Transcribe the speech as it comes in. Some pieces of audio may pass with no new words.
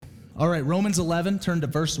All right, Romans 11, turn to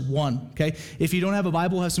verse 1, okay? If you don't have a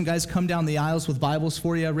Bible, we'll have some guys come down the aisles with Bibles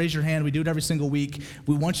for you. Raise your hand. We do it every single week.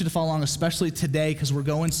 We want you to follow along, especially today, because we're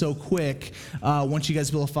going so quick. Want you guys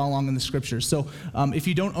to be able to follow along in the scriptures. So if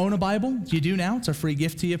you don't own a Bible, you do now. It's a free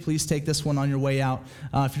gift to you. Please take this one on your way out.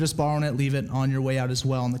 If you're just borrowing it, leave it on your way out as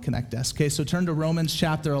well on the Connect desk. Okay, so turn to Romans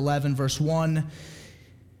chapter 11, verse 1.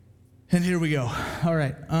 And here we go. All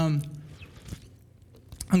right. I'm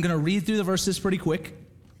going to read through the verses pretty quick.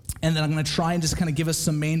 And then I'm going to try and just kind of give us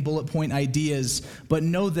some main bullet point ideas. But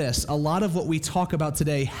know this, a lot of what we talk about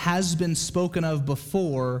today has been spoken of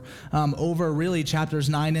before over really chapters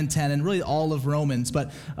 9 and 10 and really all of Romans.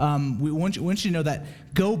 But we want you to know that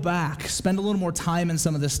go back, spend a little more time in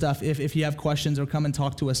some of this stuff if you have questions, or come and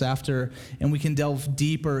talk to us after, and we can delve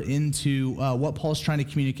deeper into what Paul's trying to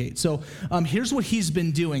communicate. So here's what he's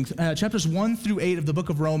been doing. Chapters 1 through 8 of the book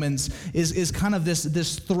of Romans is kind of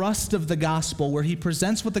this thrust of the gospel, where he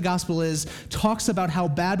presents what the gospel is, talks about how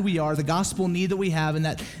bad we are, the gospel need that we have, and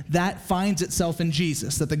that finds itself in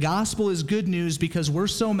Jesus, that the gospel is good news because we're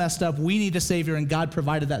so messed up, we need a Savior, and God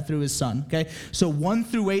provided that through his Son, okay? So 1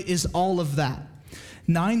 through 8 is all of that.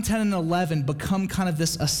 9, 10, and 11 become kind of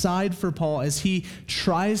this aside for Paul as he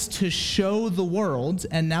tries to show the world,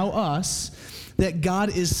 and now us, that God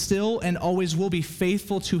is still and always will be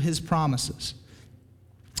faithful to his promises.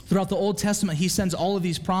 Throughout the Old Testament, he sends all of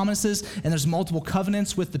these promises, and there's multiple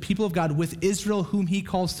covenants with the people of God, with Israel, whom he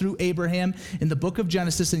calls through Abraham in the book of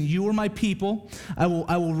Genesis, and you are my people. I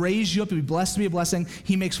will raise you up to be blessed, to be a blessing.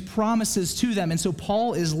 He makes promises to them, and so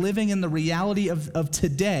Paul is living in the reality of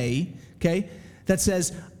today, okay, that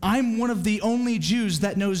says, I'm one of the only Jews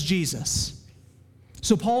that knows Jesus.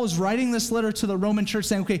 So Paul is writing this letter to the Roman church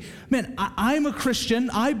saying, okay, man, I'm a Christian.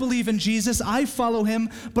 I believe in Jesus. I follow him.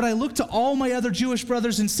 But I look to all my other Jewish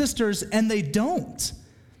brothers and sisters, and they don't.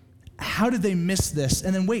 How did they miss this?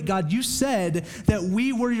 And then, wait, God, you said that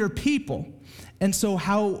we were your people. And so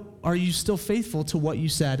how are you still faithful to what you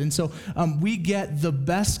said? And so we get the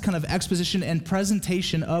best kind of exposition and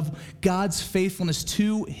presentation of God's faithfulness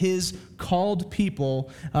to his called people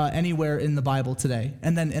anywhere in the Bible today.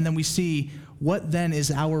 And then we see what then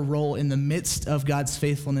is our role in the midst of God's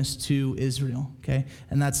faithfulness to Israel, okay?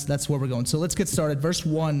 And that's where we're going. So let's get started. Verse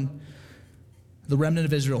 1, the remnant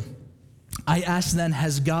of Israel. I ask then,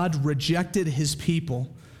 has God rejected his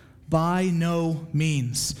people? By no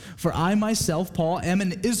means. For I myself, Paul, am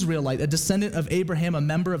an Israelite, a descendant of Abraham, a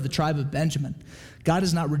member of the tribe of Benjamin. God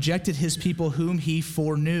has not rejected his people whom he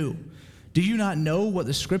foreknew. Do you not know what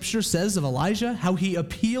the scripture says of Elijah? How he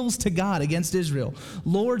appeals to God against Israel.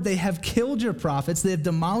 Lord, they have killed your prophets, they have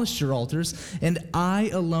demolished your altars, and I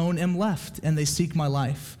alone am left, and they seek my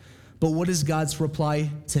life. But what is God's reply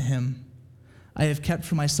to him? I have kept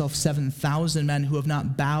for myself 7,000 men who have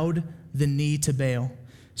not bowed the knee to Baal.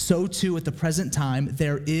 So too at the present time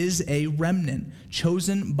there is a remnant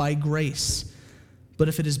chosen by grace. But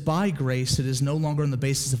if it is by grace, it is no longer on the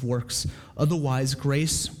basis of works. Otherwise,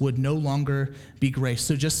 grace would no longer be grace.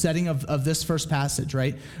 So just setting of this first passage,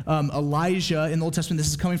 right? Elijah in the Old Testament, this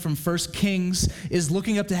is coming from 1 Kings, is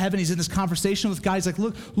looking up to heaven. He's in this conversation with guys like,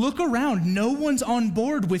 look around. No one's on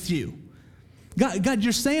board with you. God,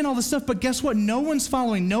 you're saying all this stuff, but guess what? No one's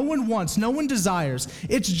following. No one wants. No one desires.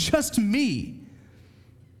 It's just me.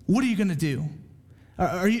 What are you going to do?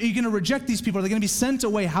 Are you going to reject these people? Are they going to be sent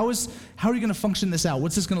away? How are you going to function this out?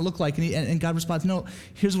 What's this going to look like? And God responds, no,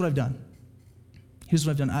 here's what I've done. Here's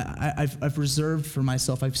what I've done. I've reserved for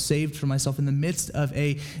myself. I've saved for myself in the midst of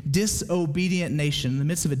a disobedient nation, in the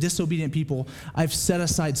midst of a disobedient people. I've set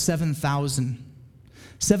aside 7,000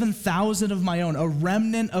 of my own, a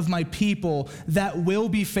remnant of my people that will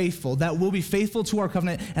be faithful to our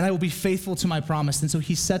covenant, and I will be faithful to my promise. And so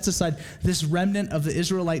he sets aside this remnant of the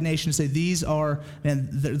Israelite nation to say, these are, man,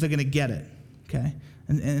 they're going to get it, okay?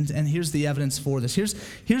 And here's the evidence for this. Here's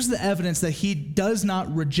the evidence that he does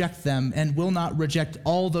not reject them and will not reject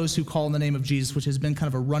all those who call in the name of Jesus, which has been kind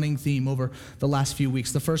of a running theme over the last few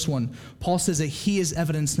weeks. The first one, Paul says that he is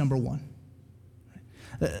evidence number one.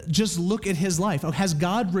 Just look at his life. Oh, has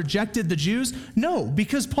God rejected the Jews? No,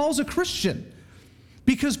 because Paul's a Christian.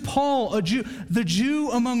 Because Paul, the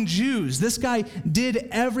Jew among Jews, this guy did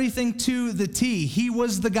everything to the T. He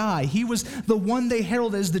was the guy. He was the one they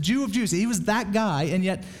heralded as the Jew of Jews. He was that guy, and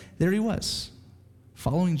yet there he was,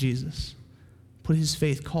 following Jesus. Put his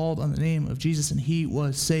faith, called on the name of Jesus, and he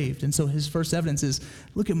was saved. And so his first evidence is,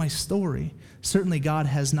 look at my story. Certainly God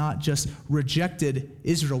has not just rejected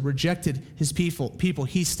Israel, rejected his people.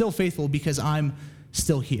 He's still faithful because I'm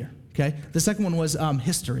still here. Okay. The second one was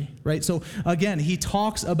history, right? So again, he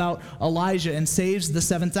talks about Elijah and saves the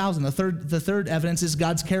 7,000. The third evidence is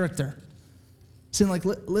God's character. Saying like,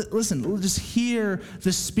 listen, just hear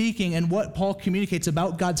the speaking and what Paul communicates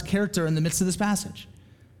about God's character in the midst of this passage.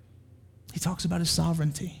 He talks about his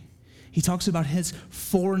sovereignty. He talks about his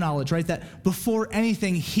foreknowledge, right? That before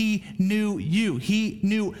anything, he knew you. He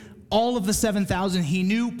knew all of the 7,000. He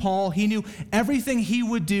knew Paul. He knew everything he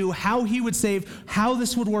would do, how he would save, how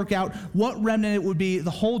this would work out, what remnant it would be,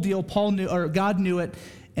 the whole deal. Paul knew, or God knew it,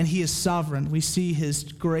 and he is sovereign. We see his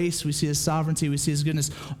grace, we see his sovereignty, we see his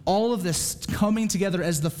goodness. All of this coming together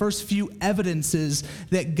as the first few evidences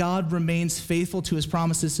that God remains faithful to his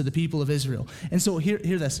promises to the people of Israel. And so hear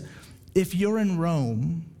this. If you're in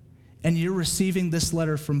Rome and you're receiving this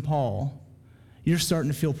letter from Paul, you're starting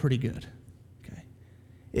to feel pretty good. Okay.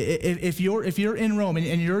 If you're in Rome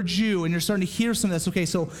and you're a Jew and you're starting to hear some of this, okay,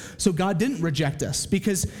 so God didn't reject us,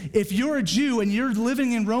 because if you're a Jew and you're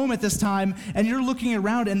living in Rome at this time and you're looking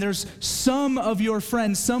around and there's some of your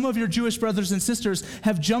friends, some of your Jewish brothers and sisters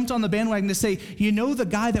have jumped on the bandwagon to say, you know, the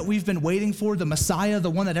guy that we've been waiting for, the Messiah, the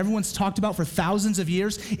one that everyone's talked about for thousands of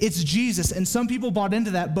years, it's Jesus. And some people bought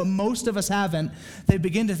into that, but most of us haven't. They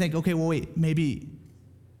begin to think, okay, well, wait, maybe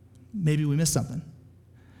we missed something.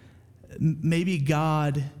 Maybe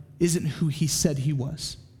God isn't who he said he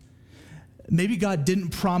was. Maybe God didn't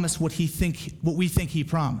promise what we think he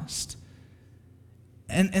promised.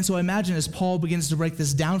 And so I imagine as Paul begins to break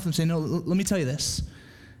this down from saying, no, let me tell you this.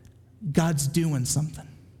 God's doing something.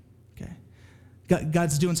 Okay?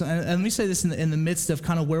 God's doing something. And let me say this in the midst of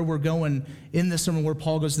kind of where we're going in this sermon, where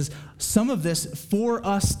Paul goes this. Some of this for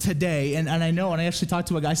us today, and I know, and I actually talked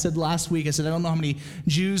to a guy, I said last week, I said, I don't know how many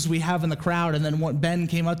Jews we have in the crowd. And then Ben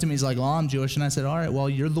came up to me, he's like, well, I'm Jewish. And I said, all right, well,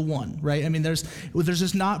 you're the one, right? I mean, there's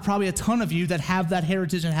just not probably a ton of you that have that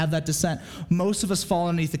heritage and have that descent. Most of us fall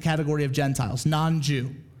underneath the category of Gentiles,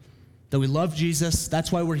 non-Jew. That we love Jesus,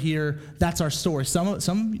 that's why we're here, that's our story.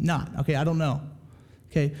 Some not, okay, I don't know.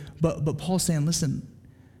 Okay, but Paul's saying, listen,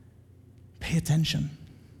 pay attention.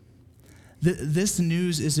 This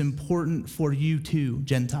news is important for you too,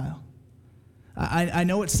 Gentile. I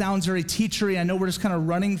know it sounds very teachery. I know we're just kind of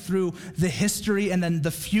running through the history and then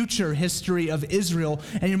the future history of Israel.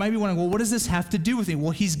 And you might be wondering, well, what does this have to do with me?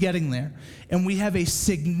 Well, he's getting there. And we have a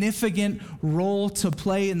significant role to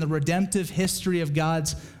play in the redemptive history of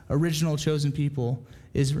God's original chosen people,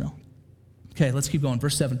 Israel. Okay, let's keep going.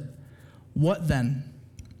 Verse 7. What then?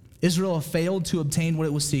 Israel failed to obtain what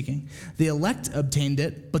it was seeking. The elect obtained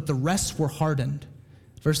it, but the rest were hardened.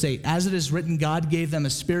 Verse 8, as it is written, God gave them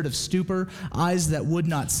a spirit of stupor, eyes that would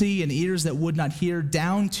not see and ears that would not hear,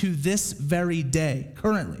 down to this very day,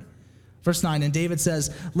 currently. Verse 9, and David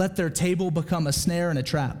says, let their table become a snare and a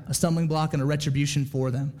trap, a stumbling block and a retribution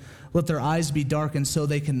for them. Let their eyes be darkened so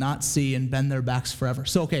they cannot see and bend their backs forever.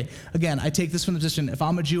 So, okay, again, I take this from the position, if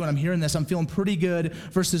I'm a Jew and I'm hearing this, I'm feeling pretty good,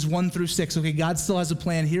 verses 1 through 6. Okay, God still has a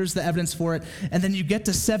plan. Here's the evidence for it. And then you get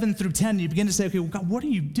to 7 through 10, and you begin to say, okay, well, God, what are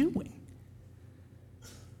you doing?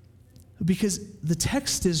 Because the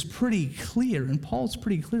text is pretty clear, and Paul's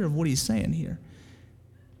pretty clear of what he's saying here.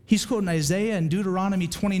 He's quoting Isaiah and Deuteronomy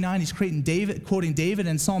 29. He's quoting David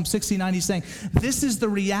in Psalm 69. He's saying, this is the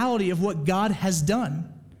reality of what God has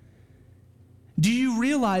done. Do you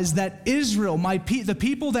realize that Israel, the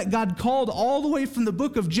people that God called all the way from the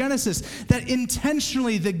book of Genesis, that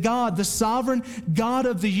intentionally the sovereign God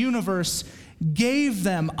of the universe gave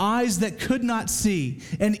them eyes that could not see,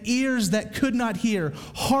 and ears that could not hear,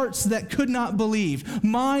 hearts that could not believe,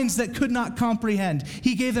 minds that could not comprehend.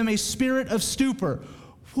 He gave them a spirit of stupor.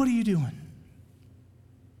 What are you doing?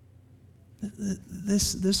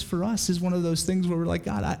 This for us is one of those things where we're like,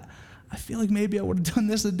 God, I feel like maybe I would have done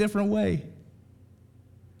this a different way.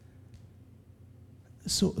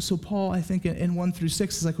 So Paul, I think in 1 through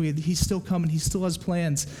 6 is like, he's still coming, he still has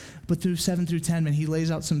plans. But through 7 through 10, man, he lays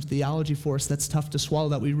out some theology for us that's tough to swallow,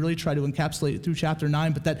 that we really try to encapsulate it through chapter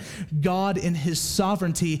 9, but that God in his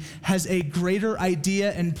sovereignty has a greater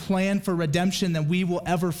idea and plan for redemption than we will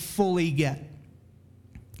ever fully get.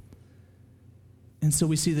 And so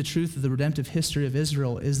we see the truth of the redemptive history of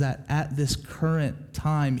Israel is that at this current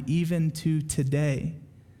time, even to today,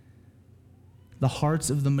 the hearts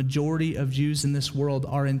of the majority of Jews in this world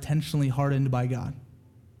are intentionally hardened by God.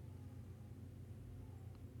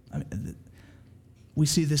 I mean, we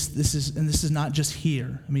see this is not just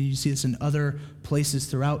here. I mean, you see this in other places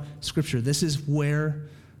throughout Scripture. This is where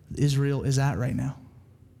Israel is at right now.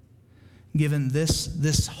 Given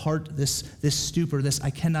this heart, this stupor, this I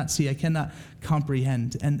cannot see, I cannot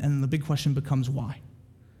comprehend. And the big question becomes why?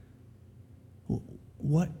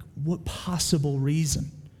 What possible reason?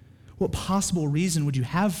 What possible reason would you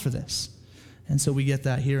have for this? And so we get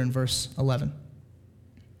that here in verse 11.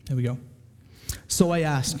 There we go. So I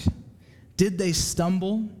ask, did they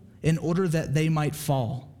stumble in order that they might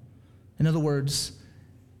fall. In other words,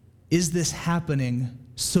 is this happening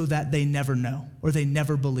so that they never know or they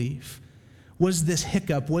never believe? Was this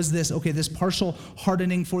hiccup, this partial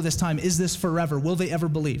hardening for this time, is this forever? Will they ever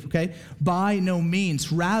believe, okay? By no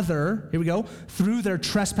means. Rather, here we go, through their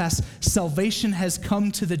trespass, salvation has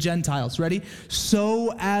come to the Gentiles. Ready?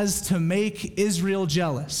 So as to make Israel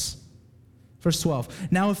jealous. Verse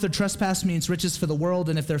 12, now if their trespass means riches for the world,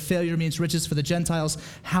 and if their failure means riches for the Gentiles,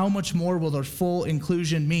 how much more will their full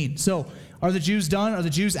inclusion mean? So, are the Jews done? Are the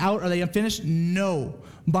Jews out? Are they unfinished? No,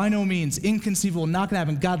 by no means. Inconceivable, not going to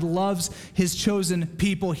happen. God loves his chosen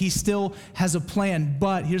people. He still has a plan,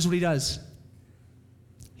 but here's what he does.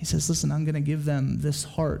 He says, listen, I'm going to give them this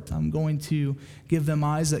heart. I'm going to give them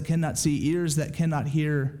eyes that cannot see, ears that cannot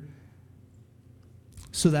hear,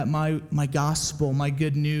 so that my gospel, my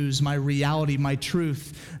good news, my reality, my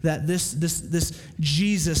truth, that this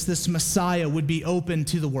Jesus, this Messiah would be open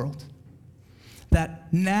to the world.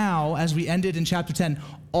 That now, as we ended in chapter 10,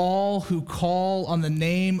 all who call on the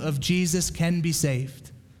name of Jesus can be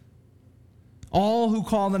saved. All who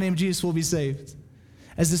call on the name of Jesus will be saved.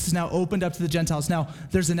 As this is now opened up to the Gentiles. Now,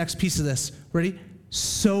 there's the next piece of this. Ready?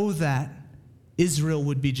 So that Israel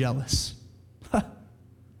would be jealous.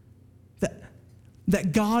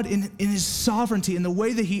 That God, in his sovereignty, in the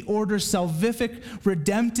way that he orders salvific,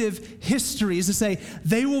 redemptive history, is to say,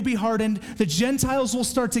 they will be hardened, the Gentiles will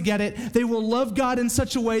start to get it, they will love God in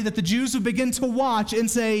such a way that the Jews will begin to watch and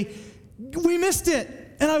say, we missed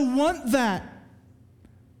it, and I want that.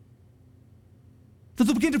 That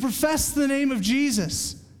they'll begin to profess the name of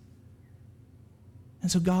Jesus. And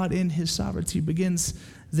so God, in his sovereignty, begins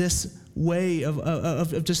this way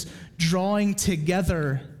of just drawing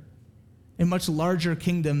together a much larger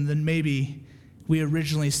kingdom than maybe we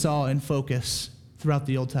originally saw in focus throughout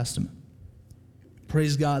the Old Testament.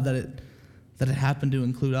 Praise God that it happened to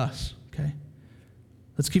include us, okay?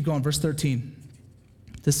 Let's keep going. Verse 13.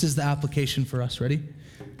 This is the application for us. Ready?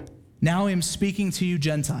 Now I am speaking to you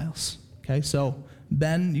Gentiles. Okay, so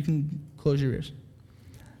Ben, you can close your ears.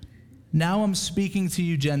 Now I'm speaking to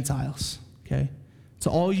you Gentiles. Okay? To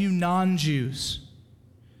all you non-Jews.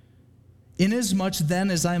 Inasmuch then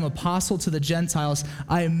as I am apostle to the Gentiles,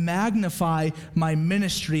 I magnify my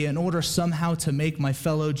ministry in order somehow to make my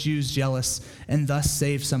fellow Jews jealous and thus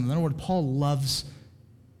save some. In other words, Paul loves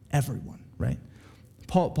everyone, right?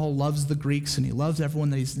 Paul loves the Greeks and he loves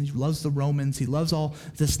everyone. He loves the Romans. He loves all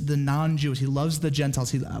this, the non-Jews. He loves the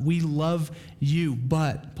Gentiles. We love you.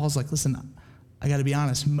 But Paul's like, listen, I got to be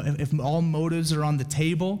honest. If all motives are on the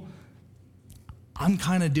table, I'm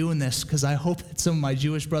kind of doing this because I hope that some of my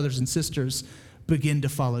Jewish brothers and sisters begin to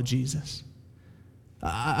follow Jesus.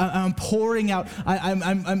 I'm pouring out,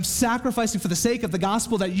 I'm sacrificing for the sake of the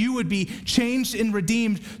gospel that you would be changed and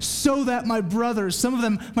redeemed so that my brothers, some of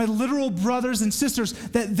them, my literal brothers and sisters,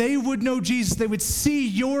 that they would know Jesus. They would see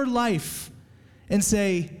your life and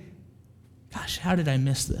say, gosh, how did I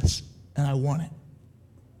miss this? And I want it.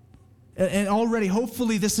 And already,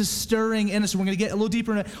 hopefully, this is stirring in us. We're going to get a little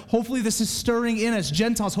deeper in it. Hopefully, this is stirring in us,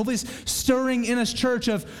 Gentiles. Hopefully, it's stirring in us, church,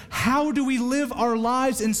 of how do we live our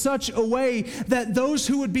lives in such a way that those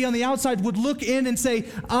who would be on the outside would look in and say,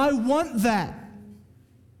 I want that.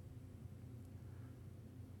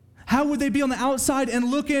 How would they be on the outside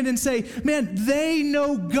and look in and say, man, they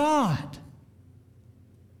know God.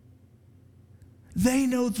 They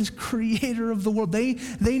know the creator of the world. They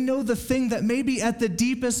know the thing that may be at the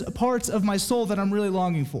deepest parts of my soul that I'm really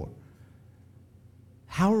longing for.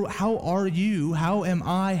 How are you, how am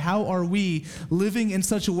I, how are we living in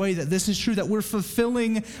such a way that this is true, that we're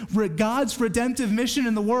fulfilling God's redemptive mission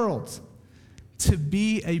in the world to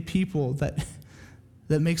be a people that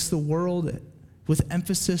makes the world, with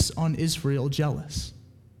emphasis on Israel, jealous?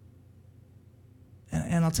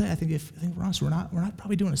 And I'll tell you, I think we're honest, we're not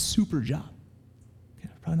probably doing a super job.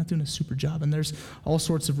 Probably not doing a super job, and there's all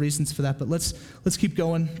sorts of reasons for that, but let's keep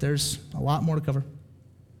going. There's a lot more to cover.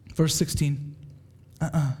 Verse 16.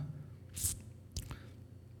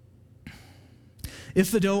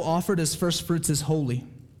 If the dough offered as first fruits is holy,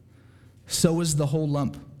 so is the whole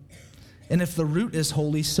lump. And if the root is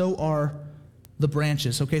holy, so are the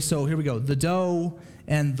branches. Okay, so here we go. The dough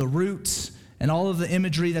and the roots and all of the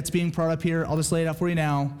imagery that's being brought up here, I'll just lay it out for you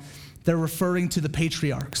now. They're referring to the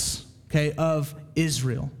patriarchs, okay, of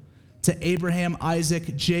Israel, to Abraham,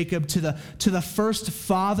 Isaac, Jacob, to the first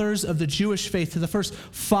fathers of the Jewish faith, to the first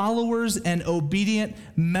followers and obedient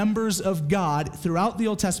members of God throughout the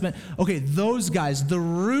Old Testament. Okay, those guys, the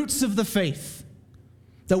roots of the faith,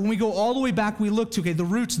 that when we go all the way back, we look to, okay, the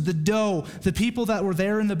roots, the dough, the people that were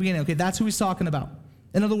there in the beginning, okay, that's who he's talking about.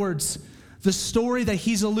 In other words, The story that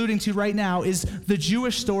he's alluding to right now is the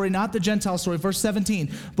Jewish story, not the Gentile story. Verse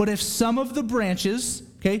 17, but if some of the branches,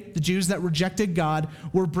 okay, the Jews that rejected God,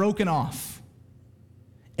 were broken off,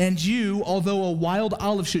 and you, although a wild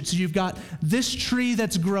olive shoot, so you've got this tree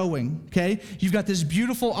that's growing, okay? You've got this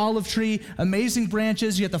beautiful olive tree, amazing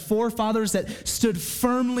branches. You got the forefathers that stood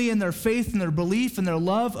firmly in their faith and their belief and their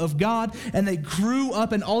love of God, and they grew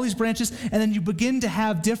up in all these branches, and then you begin to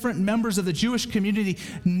have different members of the Jewish community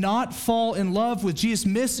not fall in love with Jesus,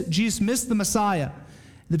 miss the Messiah.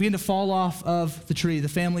 They begin to fall off of the tree, the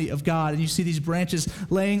family of God, and you see these branches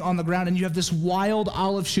laying on the ground, and you have this wild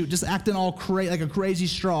olive shoot just acting all like a crazy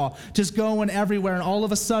straw, just going everywhere, and all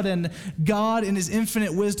of a sudden, God in his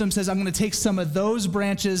infinite wisdom says, I'm going to take some of those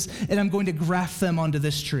branches, and I'm going to graft them onto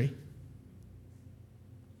this tree.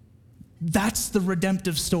 That's the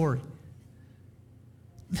redemptive story.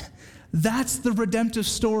 That's the redemptive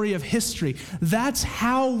story of history. That's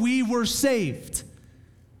how we were saved.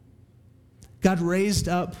 God raised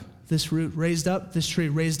up this root, raised up this tree,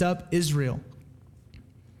 raised up Israel.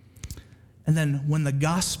 And then when the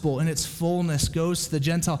gospel in its fullness goes to the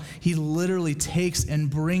Gentile, he literally takes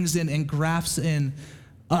and brings in and grafts in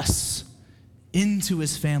us into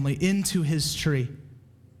his family, into his tree.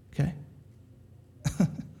 Okay?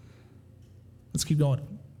 Let's keep going.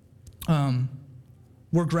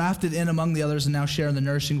 We're grafted in among the others and now share in the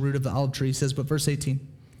nourishing root of the olive tree, he says, but verse 18.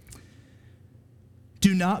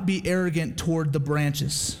 Do not be arrogant toward the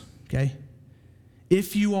branches, okay?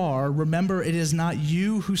 If you are, remember it is not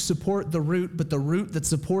you who support the root, but the root that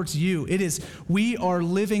supports you. We are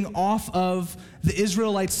living off of the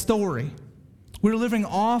Israelite story. We're living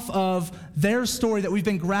off of their story that we've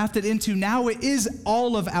been grafted into. Now it is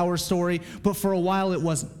all of our story, but for a while it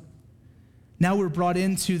wasn't. Now we're brought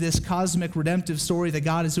into this cosmic redemptive story that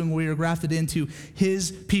God is doing where we are grafted into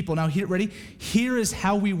his people. Now, ready? Here is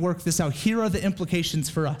how we work this out. Here are the implications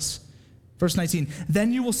for us. Verse 19,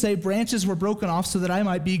 then you will say, branches were broken off so that I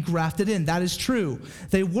might be grafted in. That is true.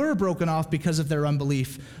 They were broken off because of their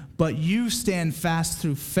unbelief, but you stand fast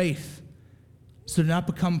through faith. So do not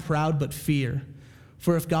become proud, but fear.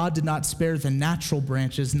 For if God did not spare the natural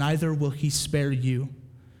branches, neither will he spare you.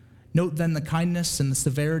 Note then the kindness and the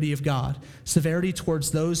severity of God, severity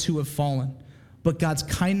towards those who have fallen. But God's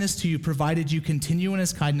kindness to you provided you continue in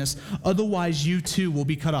his kindness, otherwise you too will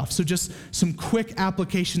be cut off. So just some quick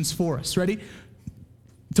applications for us. Ready?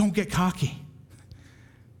 Don't get cocky.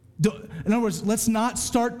 In other words, let's not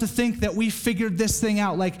start to think that we figured this thing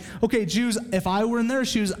out. Like, okay, Jews, if I were in their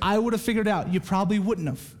shoes, I would have figured it out. You probably wouldn't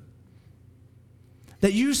have.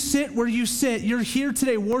 That you sit where you sit. You're here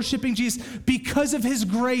today worshiping Jesus because of his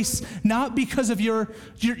grace, not because of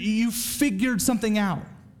you figured something out.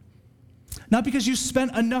 Not because you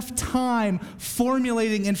spent enough time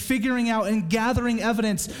formulating and figuring out and gathering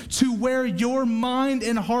evidence to where your mind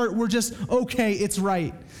and heart were just, okay, it's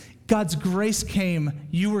right. God's grace came,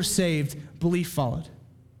 you were saved, belief followed.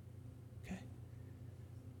 Okay.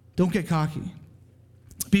 Don't get cocky.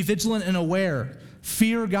 Be vigilant and aware.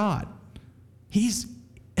 Fear God.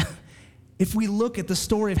 If we look at the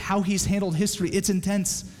story of how he's handled history, it's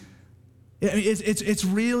intense. It's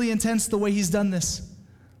really intense the way he's done this.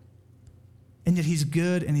 And yet he's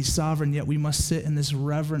good and he's sovereign, yet we must sit in this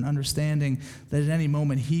reverent understanding that at any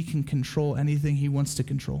moment he can control anything he wants to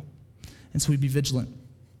control. And so we be vigilant.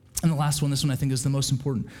 And the last one, this one I think is the most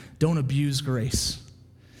important. Don't abuse grace.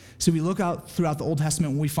 So we look out throughout the Old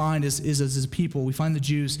Testament, what we find is as a people, we find the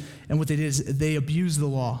Jews, and what they did is they abused the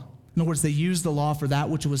law. In other words, they used the law for that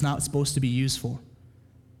which it was not supposed to be used for.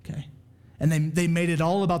 Okay? And they made it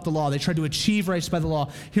all about the law. They tried to achieve rights by the law.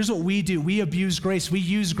 Here's what we do. We abuse grace. We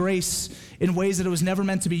use grace in ways that it was never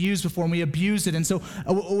meant to be used before, and we abuse it. And so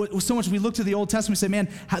much we look to the Old Testament and say, man,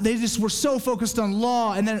 they just were so focused on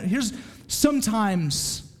law. And then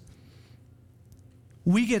sometimes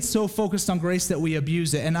we get so focused on grace that we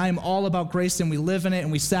abuse it. And I am all about grace, and we live in it,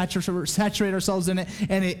 and we saturate ourselves in it,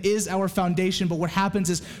 and it is our foundation. But what happens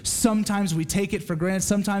is sometimes we take it for granted.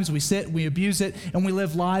 Sometimes we sit, we abuse it, and we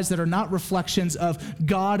live lives that are not reflections of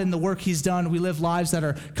God and the work he's done. We live lives that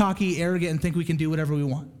are cocky, arrogant, and think we can do whatever we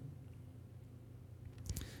want.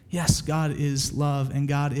 Yes, God is love, and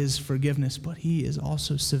God is forgiveness, but he is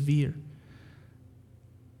also severe.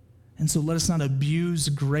 And so let us not abuse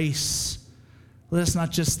grace. Let us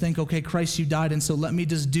not just think, okay, Christ, you died, and so let me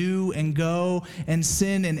just do and go and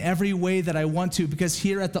sin in every way that I want to, because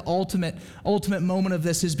here at the ultimate moment of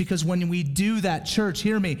this is because when we do that, church,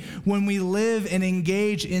 hear me, when we live and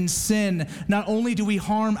engage in sin, not only do we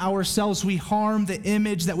harm ourselves, we harm the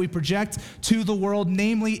image that we project to the world,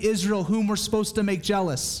 namely Israel, whom we're supposed to make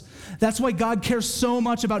jealous. That's why God cares so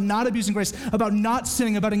much about not abusing grace, about not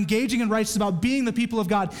sinning, about engaging in righteousness, about being the people of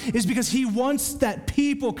God, is because he wants that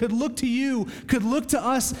people could look to you, could look to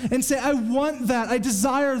us and say, I want that, I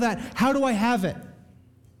desire that. How do I have it?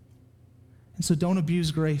 And so don't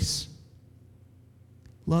abuse grace.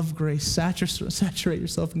 Love grace, saturate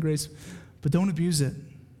yourself in grace, but don't abuse it.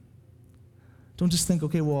 Don't just think,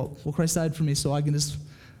 okay, well, Christ died for me, so I can just,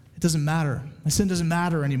 it doesn't matter. My sin doesn't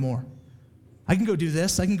matter anymore. I can go do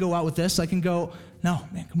this. I can go out with this. I can go, no,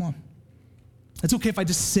 man, come on. It's okay if I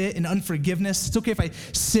just sit in unforgiveness. It's okay if I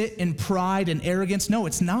sit in pride and arrogance. No,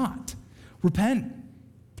 it's not. Repent.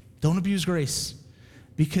 Don't abuse grace,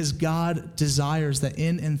 because God desires that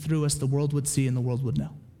in and through us the world would see and the world would know,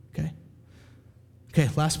 okay? Okay,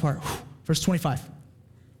 last part, verse 25.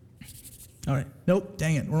 All right, nope,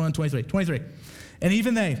 dang it, we're on 23. 23. And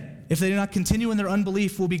even they, if they do not continue in their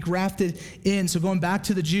unbelief, will be grafted in. So going back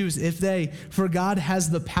to the Jews, for God has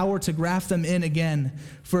the power to graft them in again.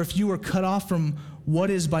 For if you were cut off from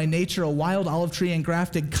what is by nature a wild olive tree and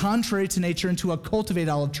grafted contrary to nature into a cultivated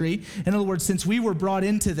olive tree, in other words, since we were brought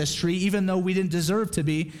into this tree, even though we didn't deserve to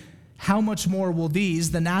be, how much more will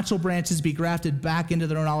these, the natural branches, be grafted back into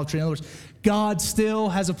their own olive tree? In other words, God still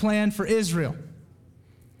has a plan for Israel.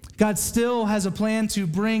 God still has a plan to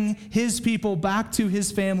bring his people back to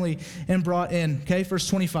his family and brought in. Okay, verse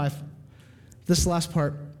 25. This last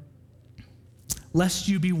part. Lest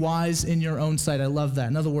you be wise in your own sight. I love that.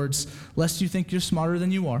 In other words, lest you think you're smarter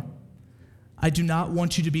than you are. I do not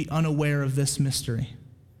want you to be unaware of this mystery.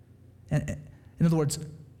 In other words,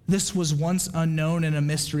 this was once unknown and a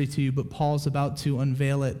mystery to you, but Paul's about to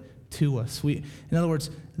unveil it to us. In other words,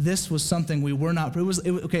 this was something we were not.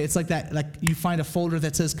 Okay. It's like that. Like you find a folder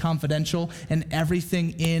that says confidential, and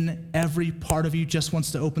everything in every part of you just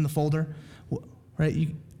wants to open the folder, right?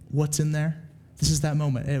 What's in there? This is that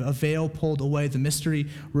moment. A veil pulled away, the mystery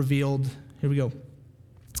revealed. Here we go.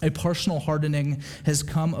 A partial hardening has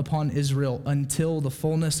come upon Israel until the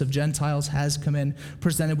fullness of Gentiles has come in,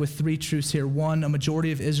 presented with three truths here. One, a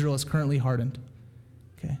majority of Israel is currently hardened.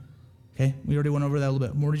 Okay, we already went over that a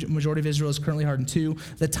little bit. Majority of Israel is currently hardened. Two,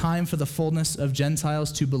 the time for the fullness of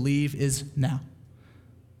Gentiles to believe is now.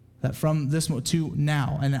 That from this moment to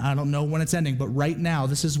now, and I don't know when it's ending, but right now,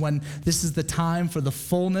 this is the time for the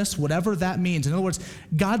fullness, whatever that means. In other words,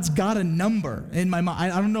 God's got a number in my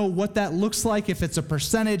mind. I don't know what that looks like, if it's a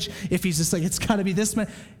percentage, if he's just like, it's got to be this much.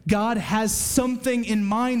 God has something in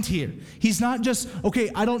mind here. He's not just,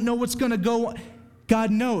 okay, I don't know what's going to go. God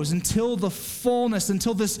knows until the fullness,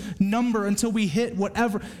 until this number, until we hit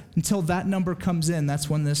whatever, until that number comes in, that's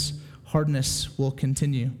when this hardness will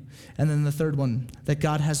continue. And then the third one, that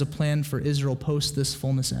God has a plan for Israel post this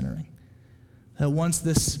fullness entering. That once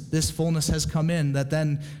this fullness has come in, that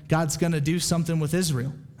then God's going to do something with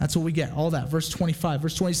Israel. That's what we get, all that. Verse 25,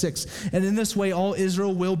 verse 26. And in this way, all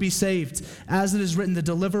Israel will be saved. As it is written, the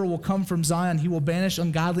deliverer will come from Zion. He will banish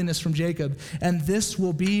ungodliness from Jacob. And this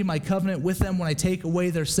will be my covenant with them when I take away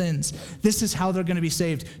their sins. This is how they're going to be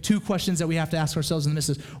saved. Two questions that we have to ask ourselves in the midst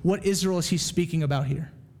of this. What Israel is he speaking about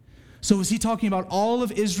here? So is he talking about all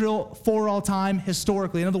of Israel for all time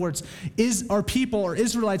historically? In other words, are people or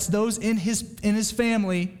Israelites, those in his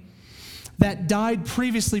family that died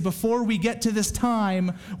previously before we get to this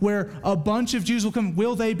time where a bunch of Jews will come,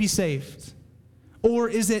 will they be saved? Or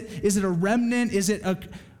is it a remnant?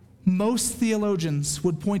 Most theologians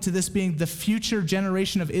would point to this being the future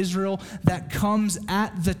generation of Israel that comes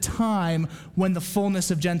at the time when the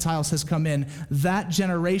fullness of Gentiles has come in. That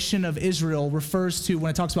generation of Israel refers to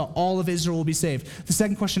when it talks about all of Israel will be saved. The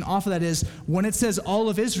second question off of that is, when it says all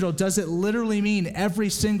of Israel, does it literally mean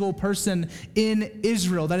every single person in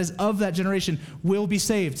Israel that is of that generation will be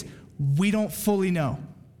saved? We don't fully know.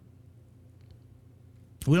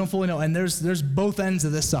 We don't fully know. And there's both ends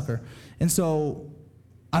of this sucker. And so,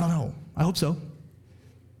 I don't know. I hope so.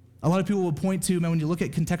 A lot of people will point to, man, when you look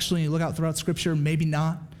at contextually and you look out throughout Scripture, maybe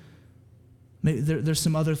not. Maybe there's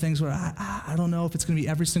some other things where I don't know if it's going to be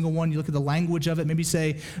every single one. You look at the language of it, maybe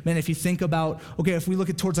say, man, if you think about, okay, if we look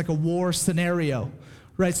at towards like a war scenario,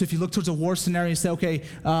 right? So if you look towards a war scenario, you say, okay,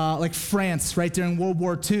 like France, right, during World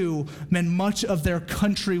War II, man, much of their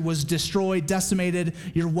country was destroyed, decimated.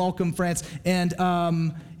 You're welcome, France. And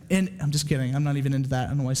I'm just kidding. I'm not even into that. I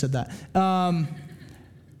don't know why I said that.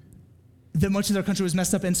 That much of their country was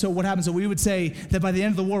messed up. And so what happens is we would say that by the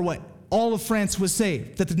end of the war, all of France was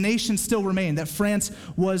saved, that the nation still remained, that France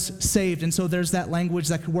was saved. And so there's that language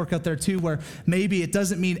that could work out there too, where maybe it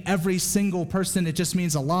doesn't mean every single person, it just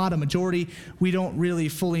means a lot, a majority. We don't really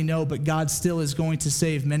fully know, but God still is going to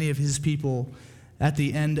save many of his people at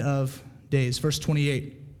the end of days. Verse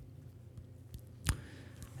 28.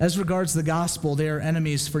 As regards the gospel, they are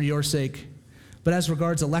enemies for your sake. But as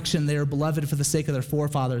regards election, they are beloved for the sake of their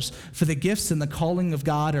forefathers. For the gifts and the calling of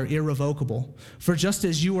God are irrevocable. For just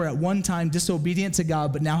as you were at one time disobedient to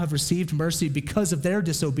God, but now have received mercy because of their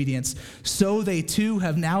disobedience, so they too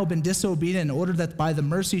have now been disobedient in order that by the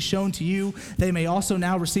mercy shown to you, they may also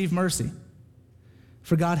now receive mercy.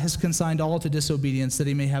 For God has consigned all to disobedience, that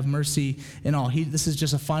he may have mercy in all. This is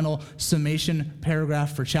just a final summation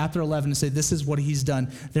paragraph for chapter 11 to say this is what he's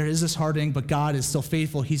done. There is this hardening, but God is still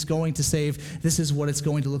faithful. He's going to save. This is what it's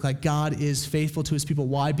going to look like. God is faithful to his people.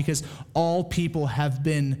 Why? Because all people have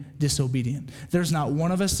been disobedient. There's not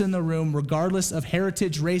one of us in the room, regardless of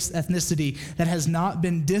heritage, race, ethnicity, that has not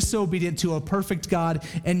been disobedient to a perfect God,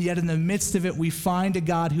 and yet in the midst of it, we find a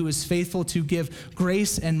God who is faithful to give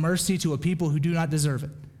grace and mercy to a people who do not deserve it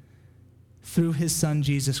through his son,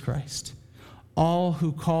 Jesus Christ. All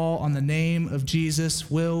who call on the name of Jesus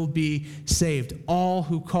will be saved. All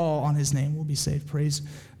who call on his name will be saved. Praise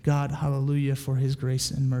God, hallelujah, for his grace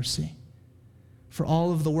and mercy. For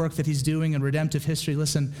all of the work that he's doing in redemptive history,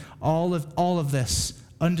 listen, all of this,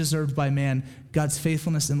 undeserved by man, God's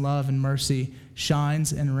faithfulness and love and mercy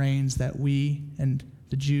shines and reigns that we and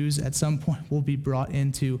the Jews at some point will be brought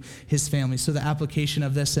into his family. So the application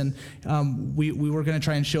of this, and we were going to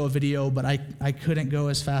try and show a video, but I couldn't go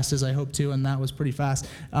as fast as I hoped to, and that was pretty fast.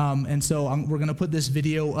 And so we're going to put this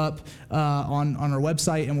video up on our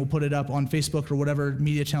website, and we'll put it up on Facebook or whatever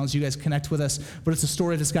media channels you guys connect with us. But it's a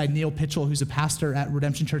story of this guy, Neil Pitchell, who's a pastor at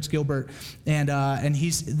Redemption Church Gilbert, and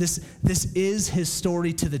this is his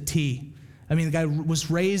story to the T. I mean, the guy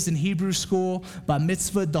was raised in Hebrew school, bat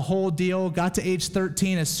mitzvahed, the whole deal, got to age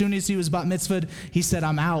 13. As soon as he was bat mitzvahed, he said,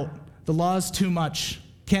 I'm out. The law's too much.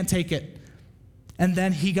 Can't take it. And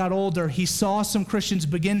then he got older. He saw some Christians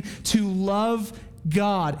begin to love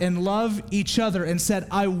God and love each other and said,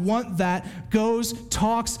 I want that. Goes,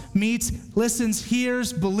 talks, meets, listens,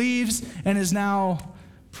 hears, believes, and is now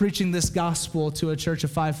preaching this gospel to a church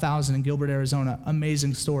of 5,000 in Gilbert, Arizona.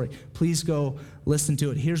 Amazing story. Please go listen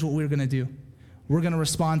to it. Here's what we're going to do. We're going to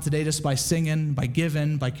respond today just by singing, by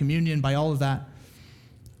giving, by communion, by all of that.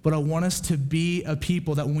 But I want us to be a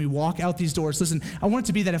people that when we walk out these doors, listen, I want it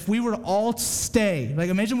to be that if we were to all stay, like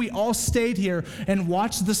imagine we all stayed here and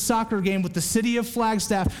watched the soccer game with the city of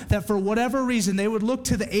Flagstaff, that for whatever reason, they would look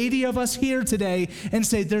to the 80 of us here today and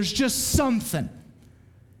say, there's just something.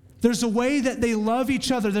 There's a way that they love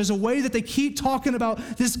each other. There's a way that they keep talking about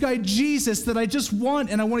this guy Jesus that I just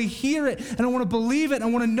want, and I want to hear it, and I want to believe it, and I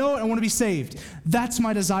want to know it, and I want to be saved. That's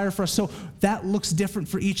my desire for us. So that looks different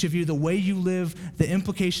for each of you. The way you live, the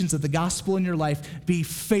implications of the gospel in your life, be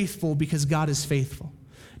faithful because God is faithful.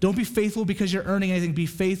 Don't be faithful because you're earning anything. Be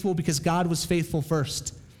faithful because God was faithful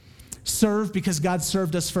first. Serve because God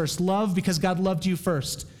served us first. Love because God loved you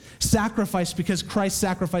first. Sacrifice because Christ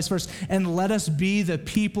sacrificed first. And let us be the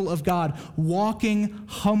people of God, walking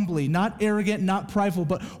humbly, not arrogant, not prideful,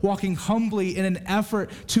 but walking humbly in an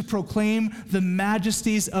effort to proclaim the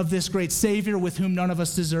majesties of this great Savior with whom none of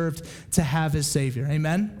us deserved to have as Savior.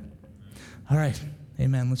 Amen? All right.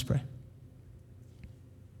 Amen. Let's pray.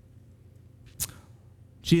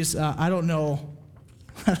 Jesus, I don't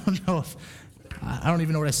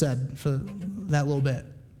even know what I said for that little bit.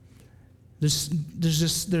 There's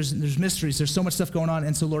mysteries. There's so much stuff going on.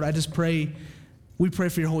 And so, Lord, I just pray, we pray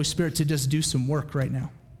for your Holy Spirit to just do some work right now.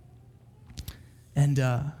 And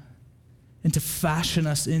to fashion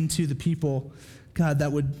us into the people, God,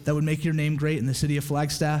 that would make your name great in the city of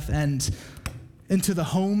Flagstaff and into the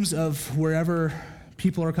homes of wherever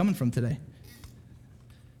people are coming from today.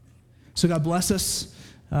 So, God, bless us,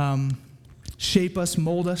 shape us,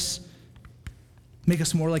 mold us, make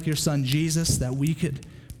us more like your son, Jesus, that we could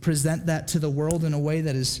present that to the world in a way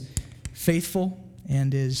that is faithful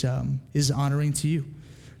and is honoring to you.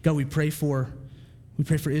 God, we pray for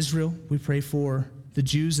Israel. We pray for the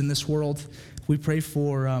Jews in this world. We do pray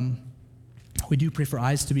for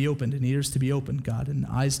eyes to be opened and ears to be opened, God, and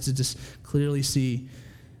eyes to just clearly see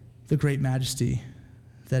the great majesty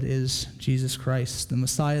that is Jesus Christ, the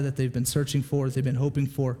Messiah that they've been searching for, they've been hoping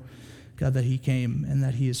for. God, that he came and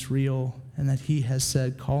that he is real and that he has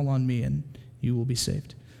said, call on me and you will be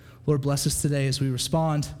saved. Lord, bless us today as we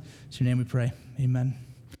respond. In your name we pray. Amen.